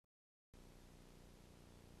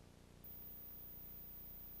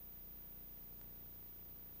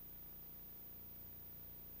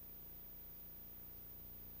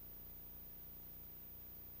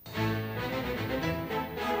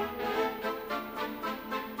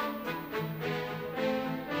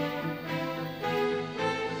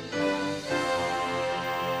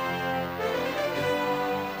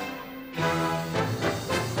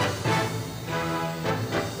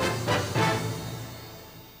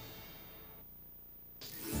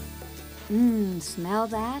Smell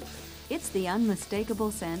that? It's the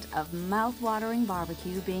unmistakable scent of mouth-watering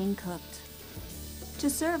barbecue being cooked. To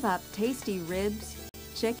serve up tasty ribs,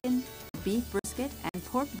 chicken, beef brisket, and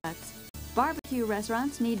pork butts, barbecue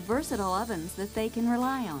restaurants need versatile ovens that they can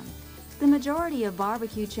rely on. The majority of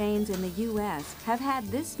barbecue chains in the U.S. have had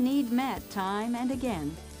this need met time and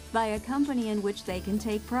again by a company in which they can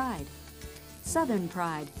take pride. Southern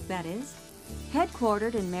Pride, that is.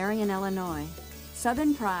 Headquartered in Marion, Illinois,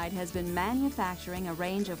 Southern Pride has been manufacturing a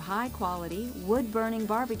range of high-quality, wood-burning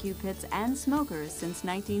barbecue pits and smokers since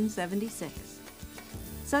 1976.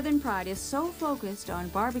 Southern Pride is so focused on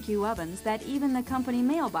barbecue ovens that even the company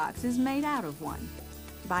mailbox is made out of one.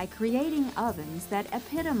 By creating ovens that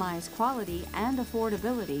epitomize quality and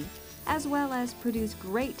affordability, as well as produce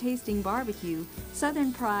great-tasting barbecue,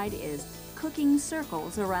 Southern Pride is cooking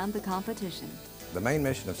circles around the competition. The main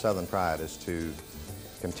mission of Southern Pride is to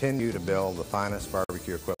continue to build the finest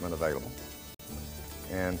barbecue equipment available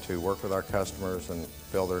and to work with our customers and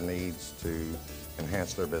fill their needs to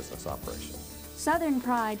enhance their business operation. Southern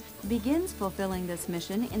Pride begins fulfilling this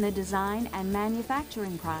mission in the design and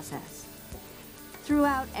manufacturing process.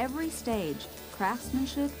 Throughout every stage,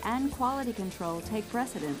 craftsmanship and quality control take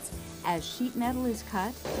precedence as sheet metal is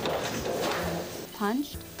cut,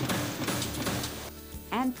 punched,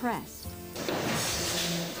 and pressed.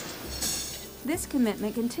 This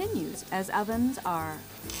commitment continues as ovens are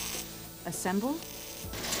assembled,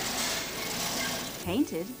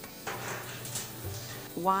 painted,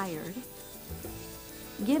 wired,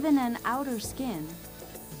 given an outer skin,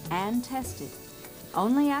 and tested.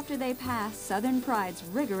 Only after they pass Southern Pride's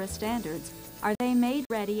rigorous standards are they made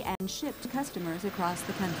ready and shipped to customers across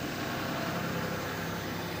the country.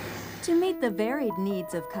 To meet the varied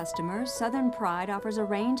needs of customers, Southern Pride offers a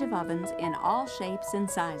range of ovens in all shapes and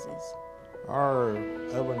sizes. Our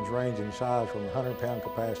ovens range in size from 100-pound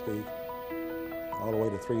capacity all the way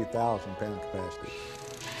to 3,000-pound capacity.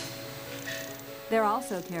 They're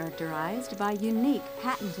also characterized by unique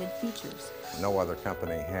patented features. No other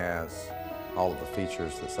company has all of the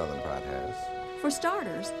features that Southern Pride has. For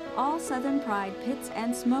starters, all Southern Pride pits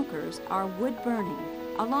and smokers are wood-burning,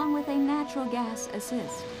 along with a natural gas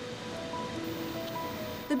assist.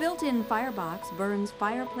 The built-in firebox burns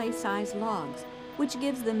fireplace-sized logs, which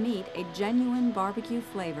gives the meat a genuine barbecue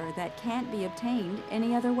flavor that can't be obtained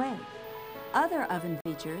any other way. Other oven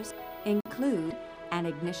features include an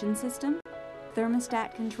ignition system,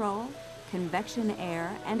 thermostat control, convection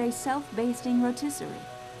air, and a self-basting rotisserie.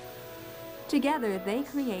 Together, they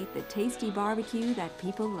create the tasty barbecue that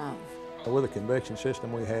people love. With the convection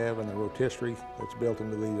system we have and the rotisserie that's built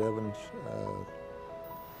into these ovens,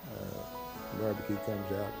 barbecue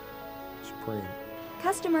comes out supreme.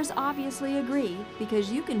 Customers obviously agree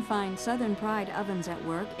because you can find Southern Pride ovens at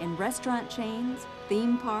work in restaurant chains,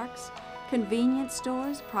 theme parks, convenience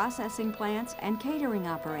stores, processing plants, and catering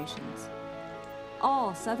operations.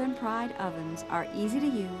 All Southern Pride ovens are easy to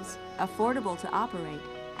use, affordable to operate,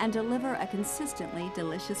 and deliver a consistently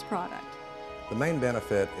delicious product. The main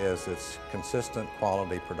benefit is its consistent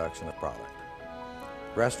quality production of product.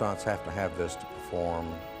 Restaurants have to have this to perform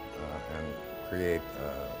and create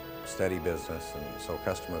a steady business, and so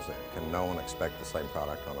customers can know and expect the same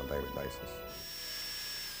product on a daily basis.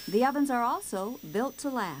 The ovens are also built to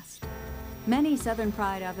last. Many Southern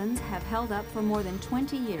Pride ovens have held up for more than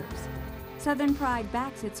 20 years. Southern Pride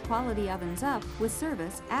backs its quality ovens up with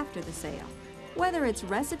service after the sale. Whether it's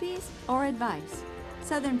recipes or advice,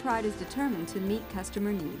 Southern Pride is determined to meet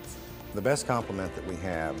customer needs. The best compliment that we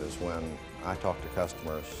have is when I talk to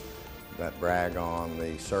customers that brag on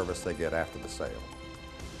the service they get after the sale.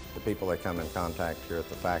 The people they come in contact here at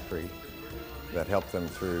the factory that help them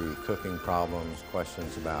through cooking problems,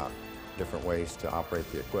 questions about different ways to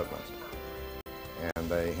operate the equipment. And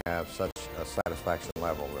they have such a satisfaction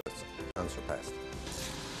level that's unsurpassed.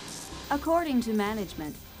 According to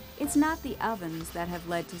management, it's not the ovens that have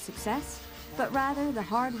led to success, but rather the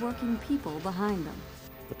hard-working people behind them.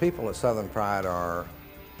 The people at Southern Pride are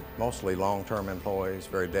mostly long-term employees,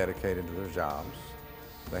 very dedicated to their jobs.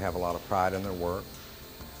 They have a lot of pride in their work,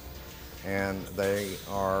 and they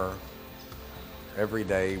are every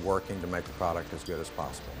day working to make the product as good as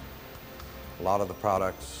possible. A lot of the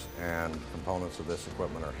products and components of this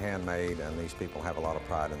equipment are handmade, and these people have a lot of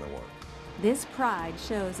pride in their work. This pride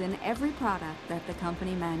shows in every product that the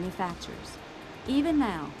company manufactures. Even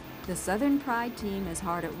now, the Southern Pride team is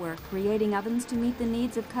hard at work creating ovens to meet the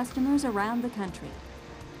needs of customers around the country.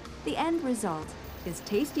 The end result is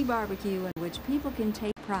tasty barbecue in which people can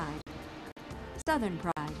take pride. Southern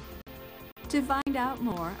Pride. To find out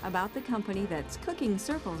more about the company that's cooking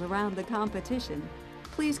circles around the competition,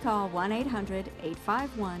 please call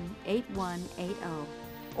 1-800-851-8180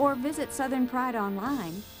 or visit Southern Pride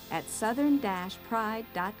online at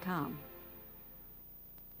southern-pride.com.